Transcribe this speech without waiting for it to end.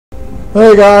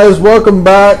Hey guys, welcome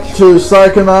back to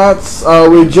Psychonauts.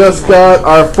 We just got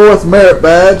our 4th merit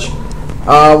badge.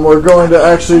 We're going to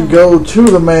actually go to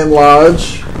the main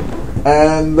lodge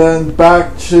and then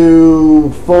back to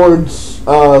Ford's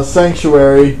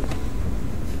sanctuary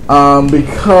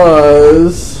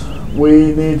because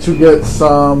we need to get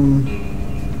some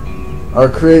or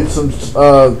create some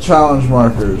challenge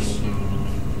markers.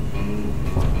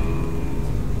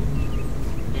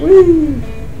 Whee!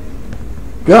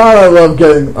 God, I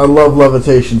love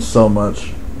levitation so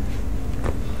much.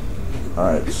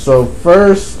 Alright, so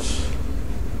first,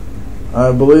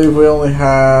 I believe we only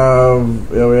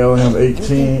have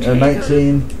 18 or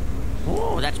 19.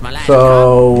 Oh, that's my last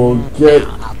so we'll get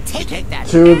take that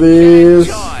 2 of these.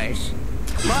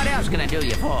 What else can I do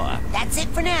you for? That's it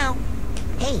for now.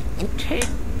 Hey,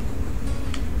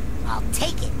 I'll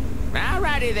take it.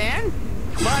 Alrighty then.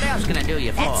 What else can I do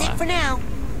you for? That's it for now.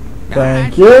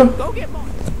 Thank you. Go get more.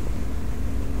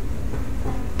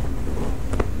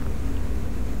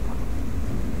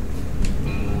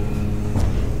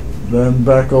 Then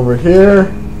back over here.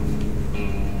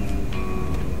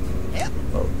 Yep.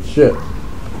 Oh shit.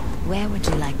 Where would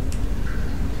you like?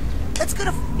 Let's go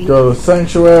to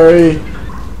sanctuary.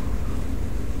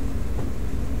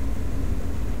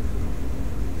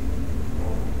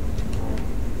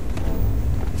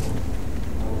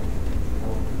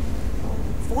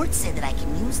 Ford said that I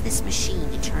can use this machine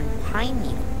to turn pine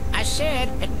needle. I said,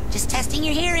 Just testing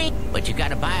your hearing. but you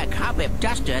gotta buy a cobweb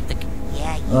duster at the.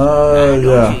 Yeah.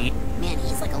 Yeah. Man,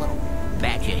 he's like a little.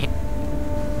 Bet you.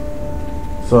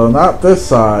 So not this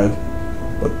side,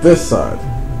 but this side.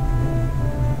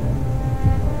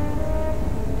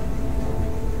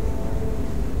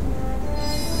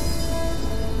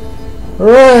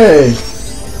 Hooray!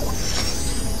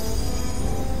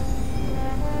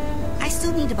 I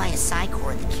still need to buy a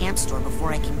Psycore at the camp store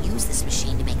before I can use this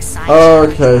machine to make side.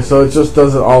 Okay, so it just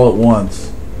does it all at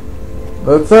once.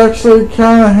 That's actually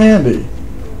kind of handy.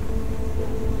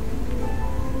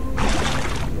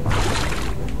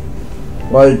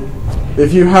 Like,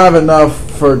 if you have enough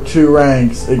for 2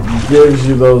 ranks, it gives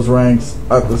you those ranks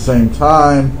at the same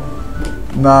time.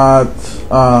 Not,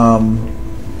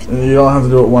 you don't have to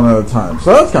do it one at a time.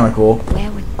 So that's kind of cool.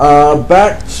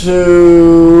 Back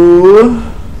to...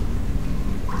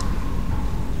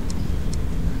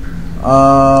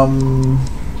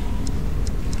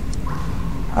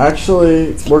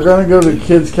 Actually, we're gonna go to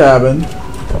Kid's Cabin.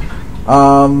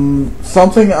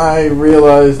 Something I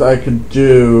realized I could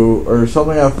do, or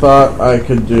something I thought I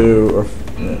could do, or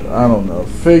I don't know,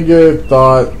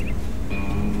 thought,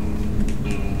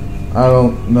 I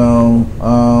don't know,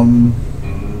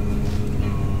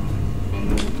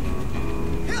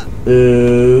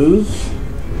 is,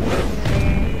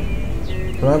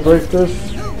 can I break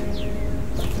this?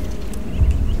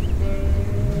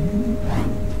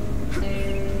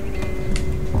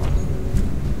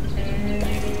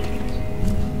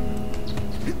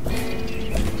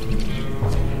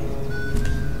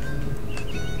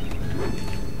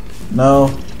 No.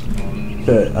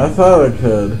 Okay, I thought I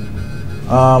could.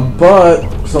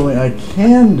 But something I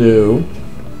can do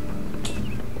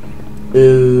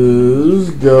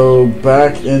is go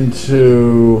back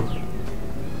into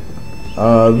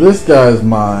this guy's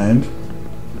mind.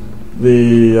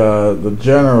 The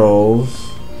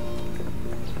generals.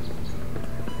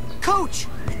 Coach,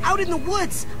 out in the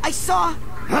woods, I saw.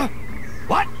 Huh?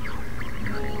 What?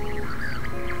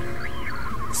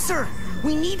 Sir,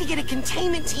 we need to get a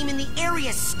containment team in the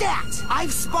area stat.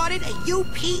 I've spotted a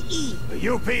UPE. A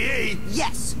UPE?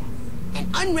 Yes. An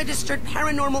unregistered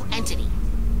paranormal entity.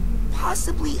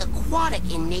 Possibly aquatic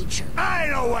in nature. I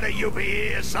know what a UPE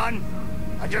is, son.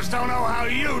 I just don't know how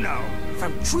you know.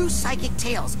 From True Psychic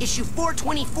Tales, issue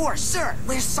 424, sir.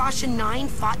 Where Sasha 9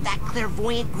 fought that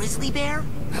clairvoyant grizzly bear.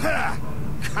 Ha!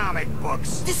 Comic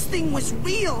books. This thing was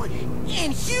real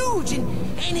and huge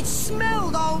and it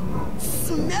smelled all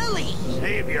smelly.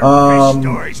 Save your fish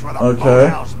stories for the okay.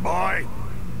 house, boy.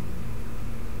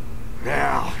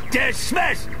 Now,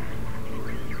 dismissed!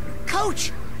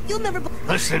 Coach, you'll never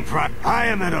Listen, I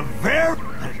am at a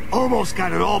I almost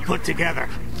got it all put together.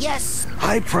 Yes.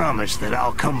 I promise that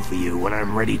I'll come for you when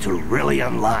I'm ready to really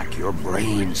unlock your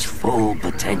brain's full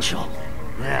potential.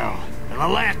 Now, and the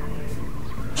last...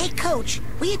 Hey, Coach,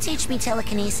 will you teach me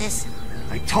telekinesis?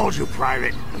 I told you,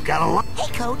 Private, I've got a lot...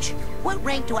 Hey, Coach, what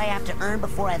rank do I have to earn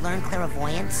before I learn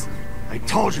clairvoyance? I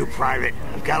told you, Private,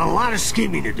 I've got a lot of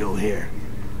scheming to do here.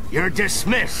 You're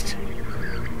dismissed.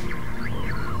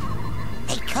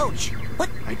 Hey, Coach, what?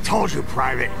 I told you,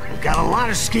 Private, I've got a lot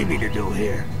of scheming to do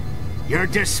here. You're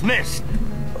dismissed.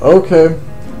 Okay.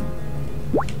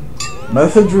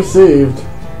 Message received.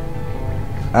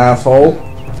 asshole.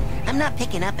 I'm not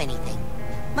picking up anything.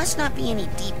 Must not be any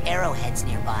deep arrowheads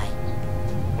nearby.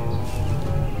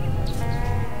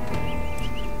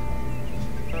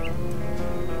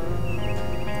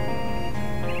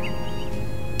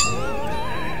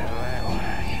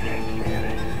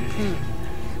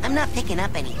 I'm not picking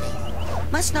up anything.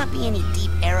 Must not be any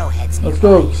deep arrowheads nearby. Let's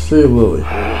go see Lily.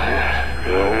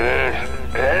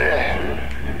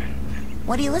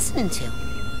 What are you listening to?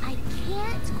 I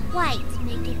can't quite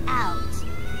make it out,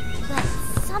 but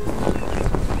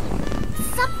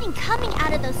something coming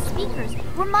out of those speakers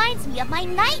reminds me of my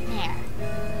nightmare.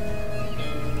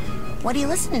 What are you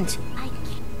listening to? I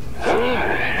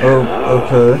can't. Oh,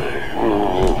 okay.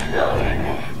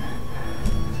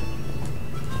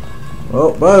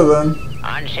 Well, bye then.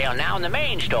 On sale now in the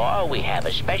main store, we have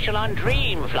a special on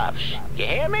Dream Fluffs. You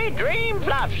hear me? Dream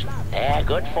Fluffs. They're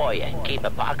good for you. Keep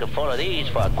a pocket full of these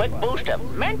for a quick boost of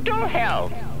mental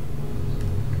health.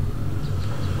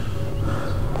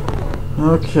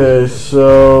 Okay,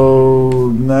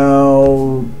 so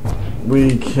now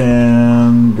we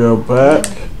can go back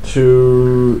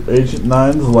to Agent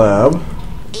 9's lab.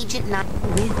 Agent 9.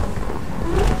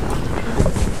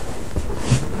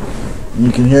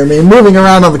 You can hear me moving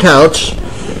around on the couch,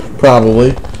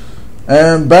 probably.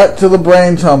 And back to the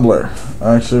brain tumbler.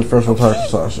 Actually, first we'll talk to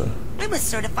Sasha. I'm a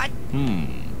certified.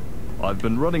 I've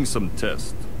been running some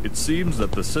tests. It seems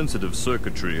that the sensitive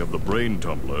circuitry of the brain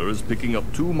tumbler is picking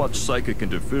up too much psychic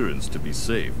interference to be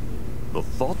safe. The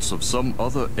thoughts of some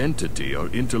other entity are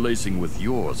interlacing with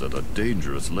yours at a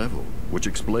dangerous level, which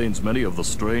explains many of the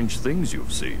strange things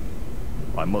you've seen.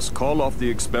 I must call off the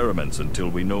experiments until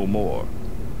we know more.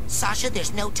 Sasha,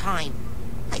 there's no time.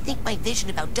 I think my vision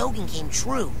about Dogen came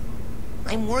true.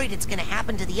 I'm worried it's gonna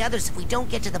happen to the others if we don't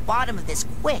get to the bottom of this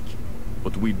quick.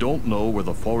 But we don't know where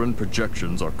the foreign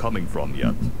projections are coming from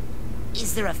yet.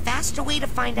 Is there a faster way to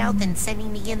find out than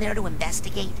sending me in there to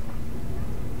investigate?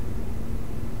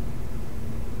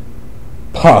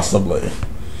 Possibly.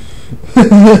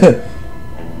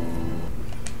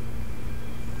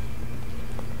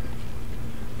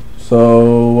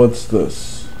 So, what's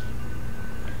this?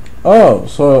 Oh,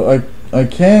 so I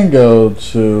can go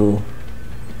to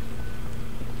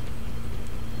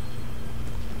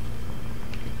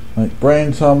like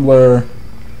brain tumbler.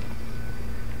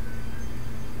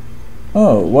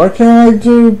 Oh, why can't I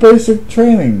do basic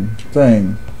training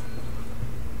thing?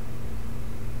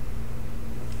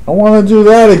 I want to do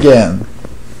that again.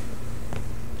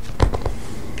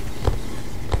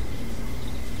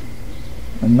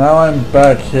 And now I'm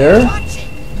back here. Watch it!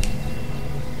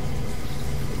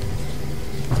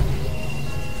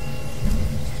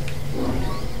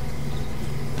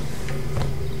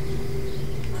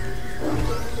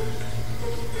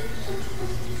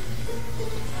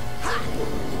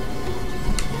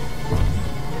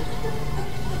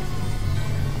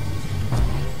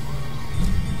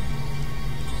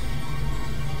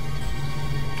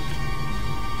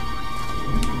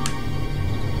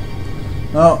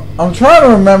 Now, I'm trying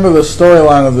to remember the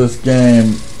storyline of this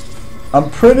game. I'm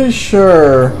pretty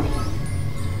sure,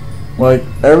 like,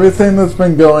 everything that's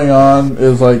been going on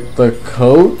is, like, the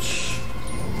coach.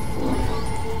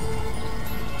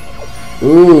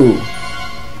 Ooh.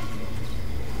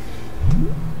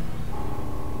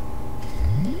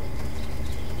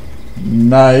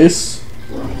 Nice.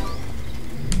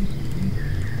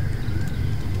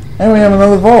 And we have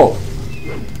another vault.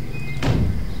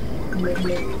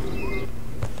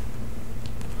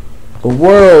 The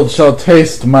world shall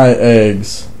taste my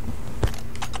eggs.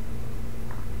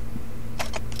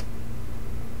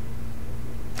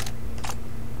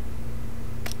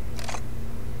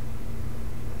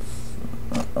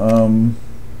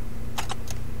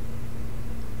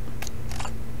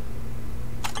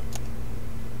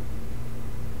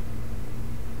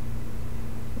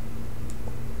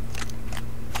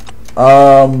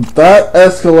 That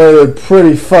escalated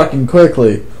pretty fucking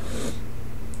quickly.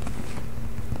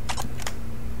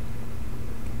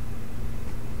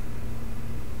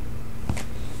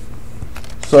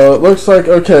 So it looks like,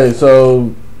 okay,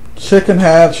 so chicken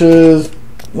hatches,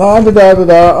 la da da da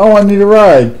da, oh I need a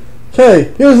ride.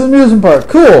 Okay, here's the amusement park,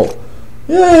 cool.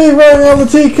 Yay, riding on the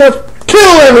teacups,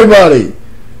 kill everybody!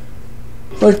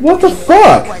 Like, what the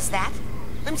fuck? What was that?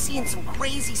 I'm seeing some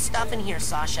crazy stuff in here,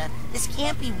 Sasha. This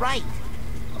can't be right.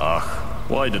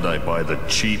 Why did I buy the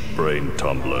cheap brain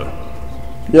tumbler?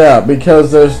 Yeah,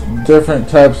 because there's different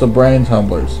types of brain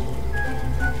tumblers.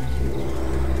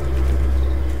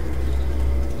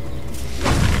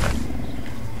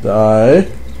 Die.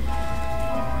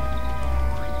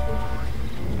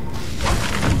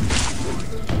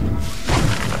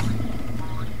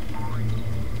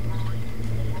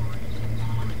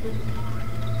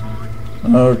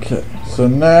 Okay, so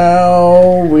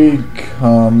now we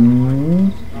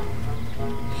come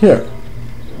here.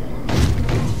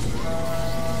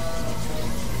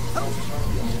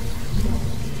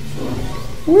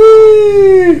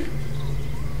 Whee!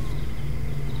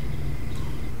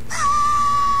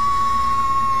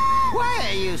 Why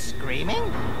are you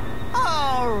screaming?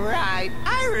 All right,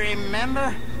 I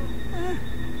remember.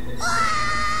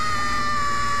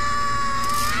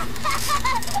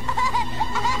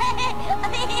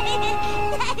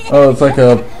 Oh, it's like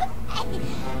a...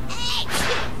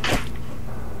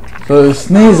 So they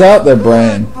sneeze out their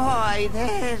brain. Boy,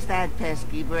 there's that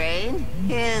pesky brain.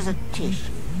 Here's a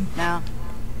tissue. Now,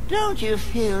 don't you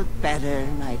feel better,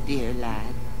 my dear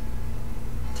lad?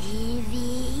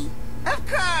 TV? Of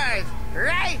course!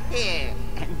 Right here!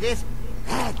 And this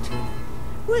bad tooth,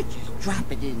 we'll just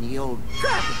drop it in the old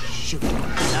garbage chute.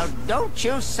 Now don't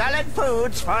chew solid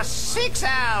foods for 6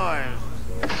 hours!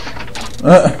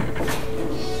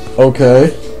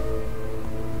 Okay.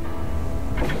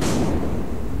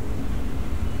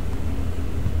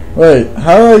 Wait,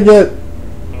 how do I get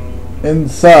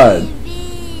inside?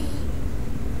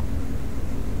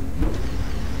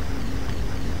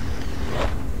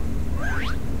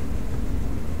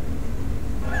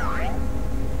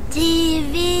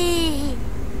 TV.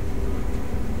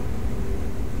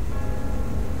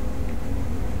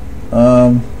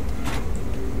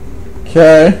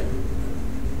 Okay.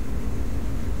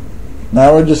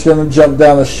 Now we're just gonna jump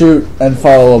down the chute and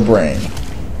follow a brain.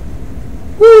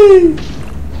 Whee!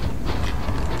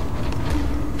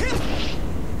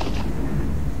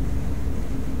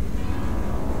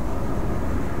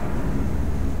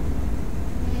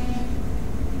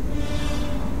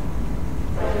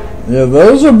 Yeah,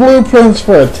 those are blueprints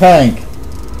for a tank.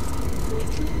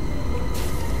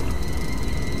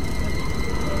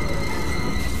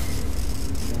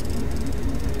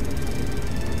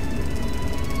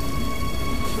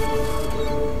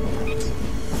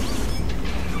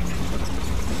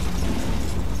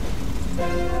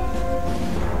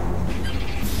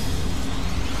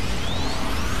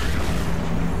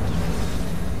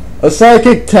 A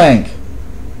psychic tank.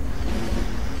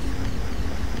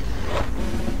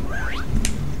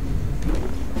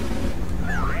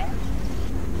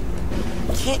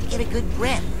 Can't get a good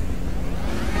grip.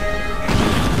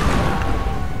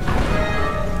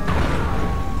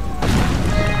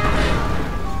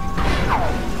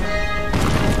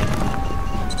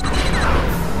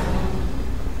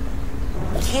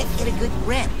 Can't get a good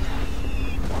grip.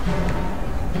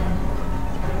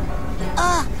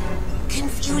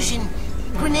 Confusion.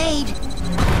 Grenade.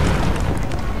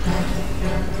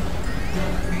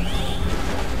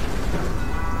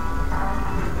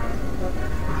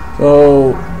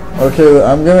 So, okay,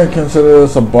 I'm gonna consider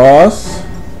this a boss.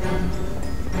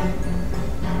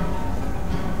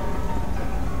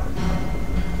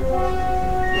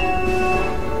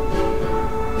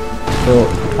 So,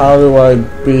 how do I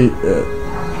beat it?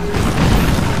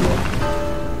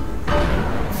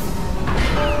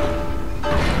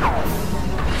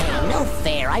 No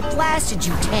fair. I blasted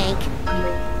you, tank.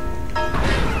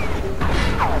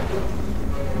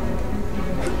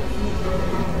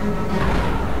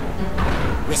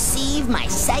 Receive my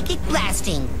psychic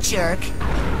blasting, jerk.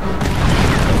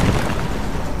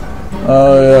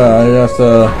 Oh yeah, I guess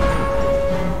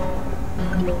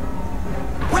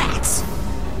Rats!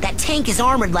 That tank is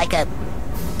armored like a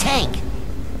tank.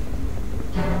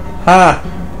 ha!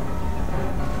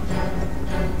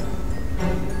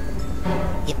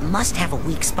 It must have a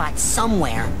weak spot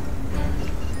somewhere.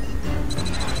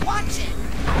 Watch it!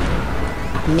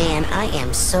 Man, I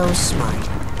am so smart.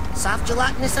 Soft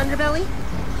gelatinous underbelly?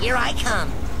 Here I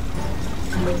come.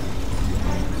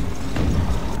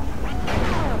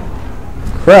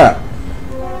 Crap.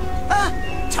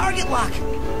 Target lock.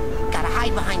 Gotta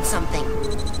hide behind something.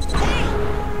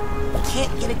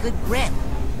 Can't get a good grip.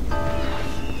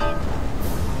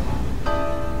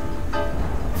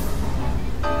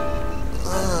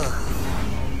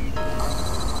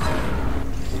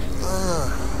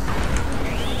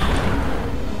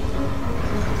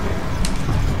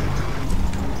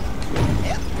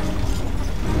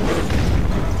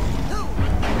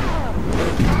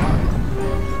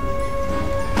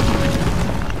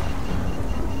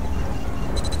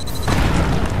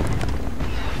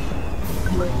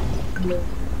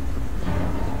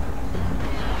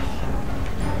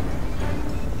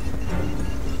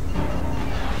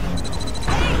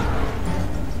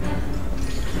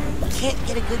 Can't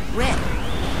get a good grip.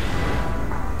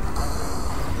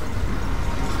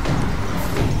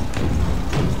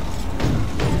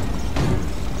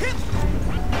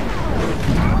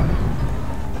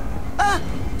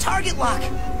 lock.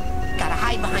 Gotta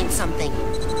hide behind something.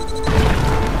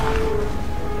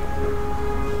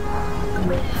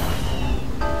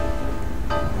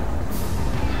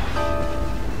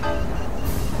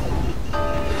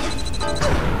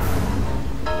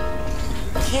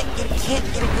 Can't get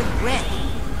a good grip.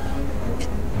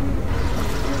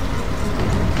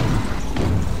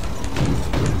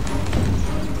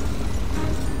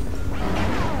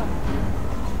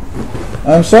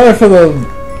 I'm sorry for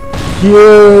the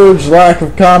huge lack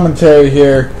of commentary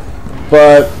here,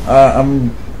 but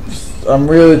I'm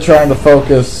really trying to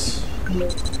focus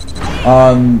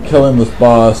on killing this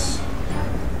boss.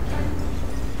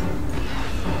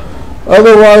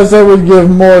 Otherwise, I would give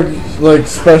more like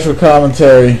special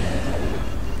commentary.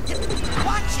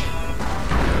 Watch it.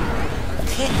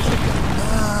 Can't get a good.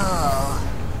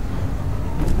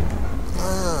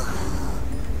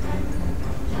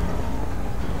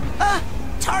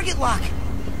 Target lock.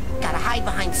 Gotta hide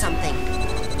behind something.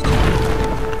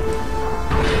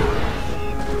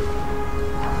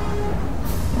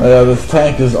 Oh, yeah, this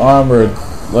tank is armored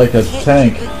like a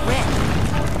tank. Get a good grip.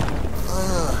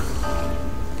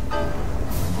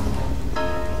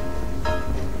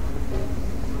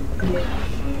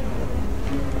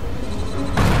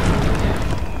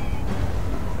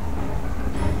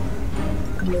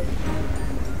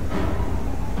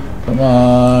 Come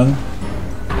on.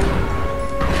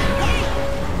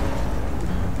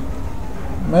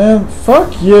 Man,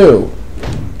 fuck you.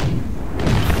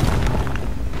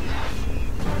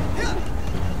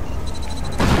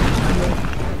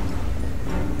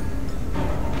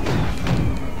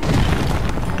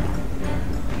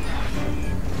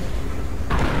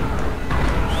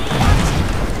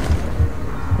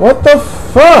 What the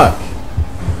fuck?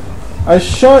 I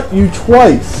shot you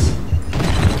twice.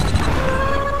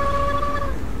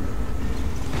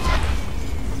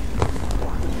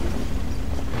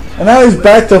 And now he's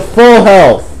back to full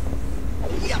health.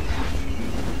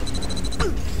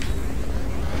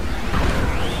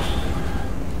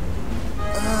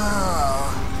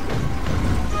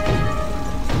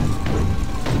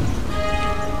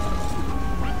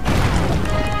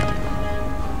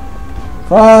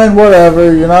 Fine,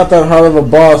 whatever. You're not that hard of a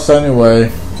boss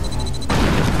anyway.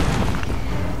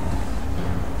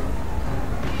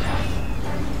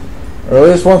 Or at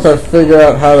least once I figure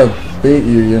out how to beat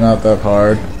you, you're not that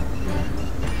hard.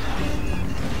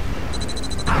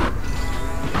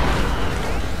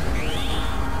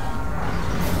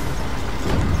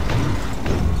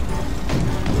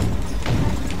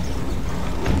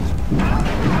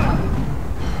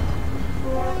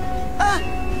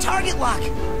 Target lock.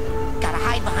 Gotta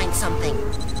hide behind something.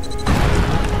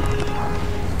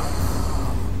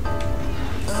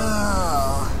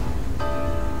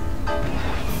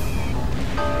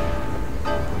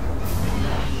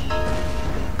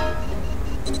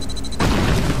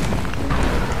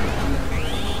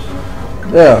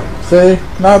 Yeah, see?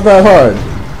 Not that hard.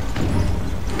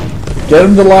 Get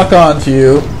him to lock on to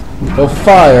you. He'll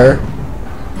fire.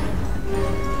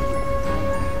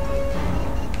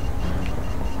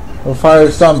 He'll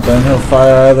fire something. He'll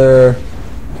fire either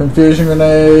confusion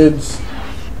grenades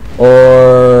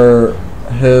or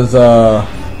his like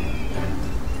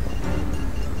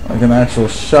an actual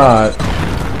shot.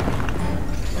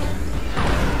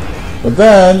 But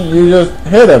then you just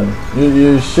hit him.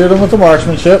 You shoot him with the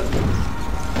marksmanship.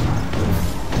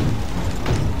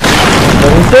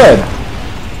 And he's dead.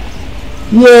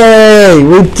 Yay!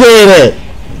 We did it!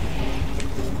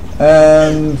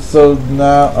 And so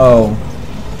now, oh.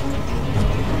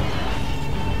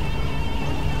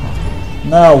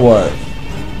 Now what?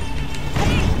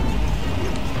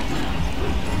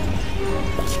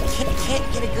 Can't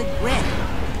get a good grip.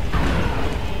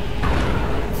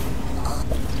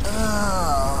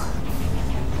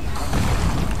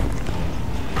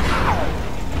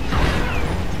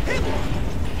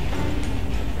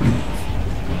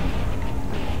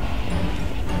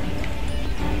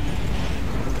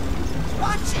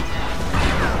 Watch it.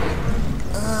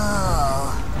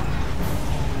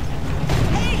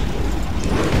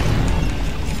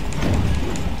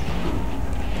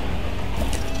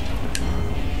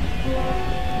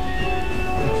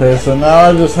 Okay, so now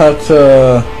I just have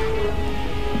to...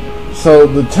 So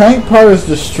the tank part is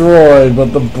destroyed,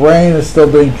 but the brain is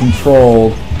still being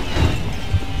controlled.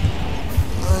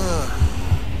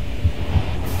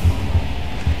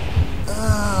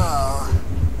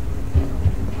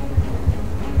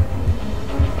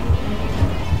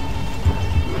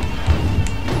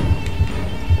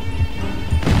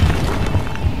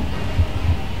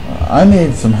 I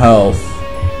need some health.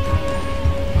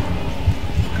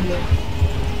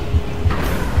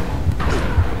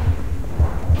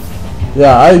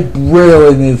 Yeah, I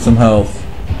really need some health.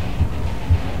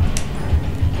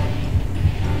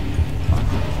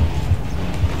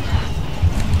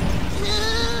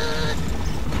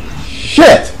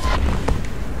 Shit!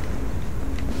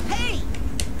 Hey!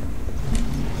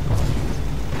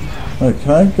 Wait,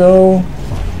 can I go?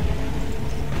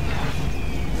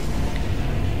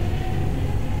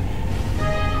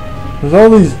 There's all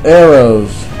these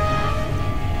arrows.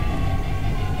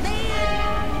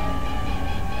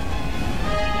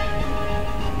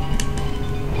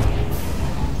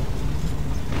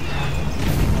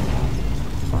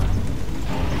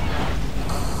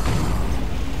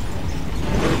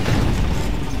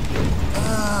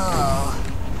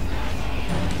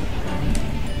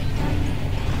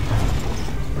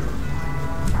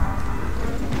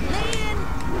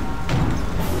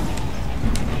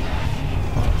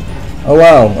 Oh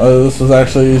wow, this was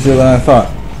actually easier than I thought.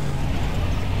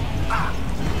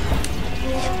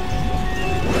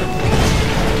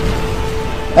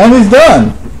 And he's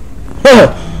done!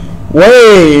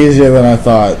 Way easier than I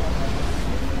thought.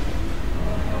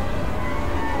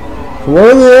 So what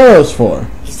are the arrows for?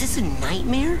 Is this a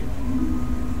nightmare?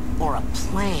 Or a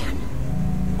plan?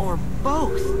 Or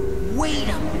both? Wait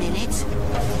a minute.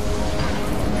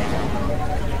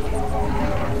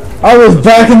 I was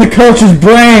back in the coach's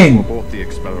brain! Abort the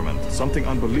experiment. Something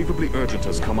unbelievably urgent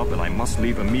has come up and I must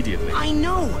leave immediately. I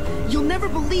know! You'll never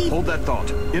believe— Hold that thought.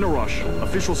 In a rush.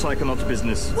 Official Psychonauts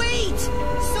business. Wait!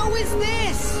 So is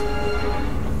this!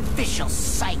 Official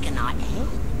Psychonaut, eh?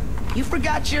 You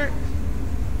forgot your—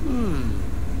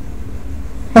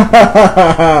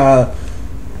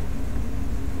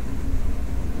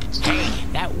 Hey,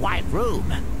 that white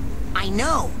room. I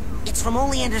know! It's from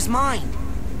Oleander's mind.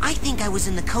 I think I was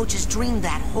in the coach's dream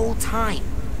that whole time.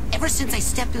 Ever since I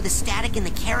stepped through the static in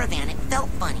the caravan, it felt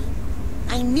funny.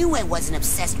 I knew I wasn't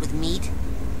obsessed with meat.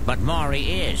 But Maury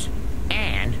is.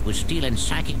 And was stealing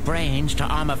psychic brains to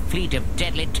arm a fleet of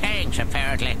deadly tanks,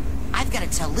 apparently. I've got to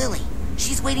tell Lily.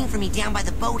 She's waiting for me down by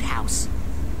the boathouse.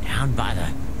 Down by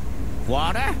the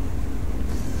water?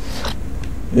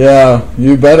 Yeah,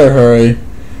 you better hurry.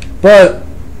 But,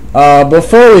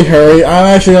 before we hurry, I'm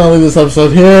actually going to leave this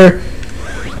episode here.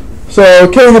 So,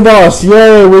 killing the boss,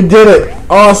 yay, we did it.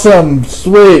 Awesome,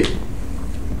 sweet.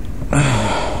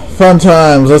 Fun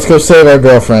times, let's go save our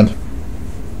girlfriend.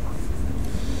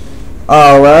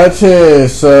 Alrighty,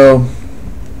 so,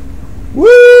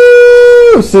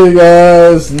 woo! See you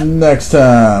guys next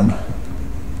time.